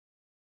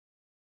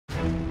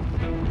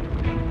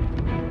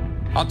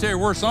I'll tell you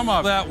where some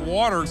of that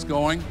water's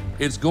going.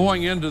 It's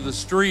going into the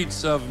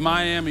streets of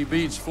Miami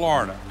Beach,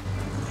 Florida.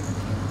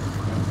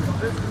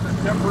 This is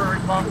a temporary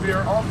pump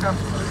here. All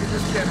temporary. You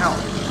just can't help.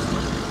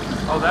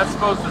 Oh, that's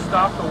supposed to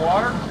stop the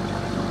water?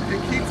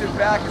 It keeps it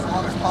back as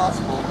long as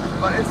possible,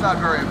 but it's not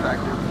very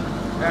effective.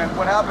 And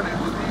what happened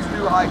is with these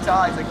new high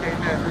tides that came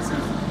in,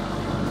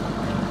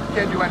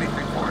 can't do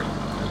anything for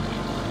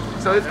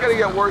it. So it's going to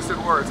get worse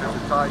and worse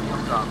as the tide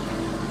comes up.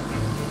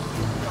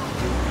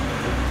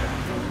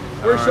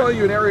 We're showing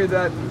you an area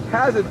that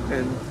hasn't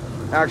been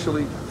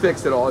actually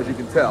fixed at all, as you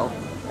can tell.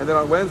 And then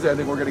on Wednesday, I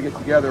think we're going to get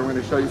together and we're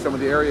going to show you some of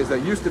the areas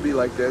that used to be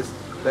like this,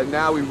 that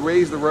now we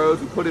raised the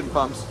roads, we put in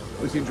pumps,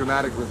 we've seen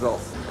dramatic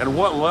results. And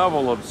what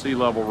level of sea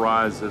level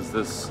rise is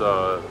this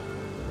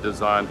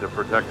designed to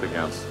protect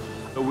against?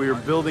 So we're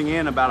building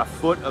in about a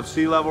foot of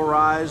sea level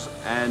rise,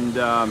 and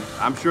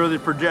I'm sure the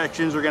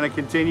projections are going to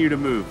continue to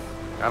move.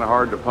 Kind of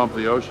hard to pump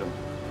the ocean.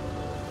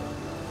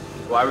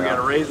 That's why we got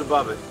to raise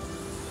above it.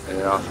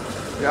 Yeah.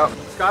 Yep.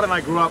 Scott and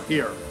I grew up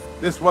here.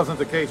 This wasn't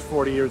the case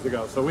 40 years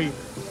ago. So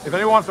if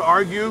anyone wants to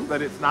argue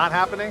that it's not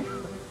happening,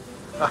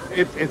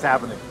 it's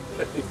happening.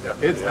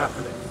 It's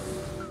happening.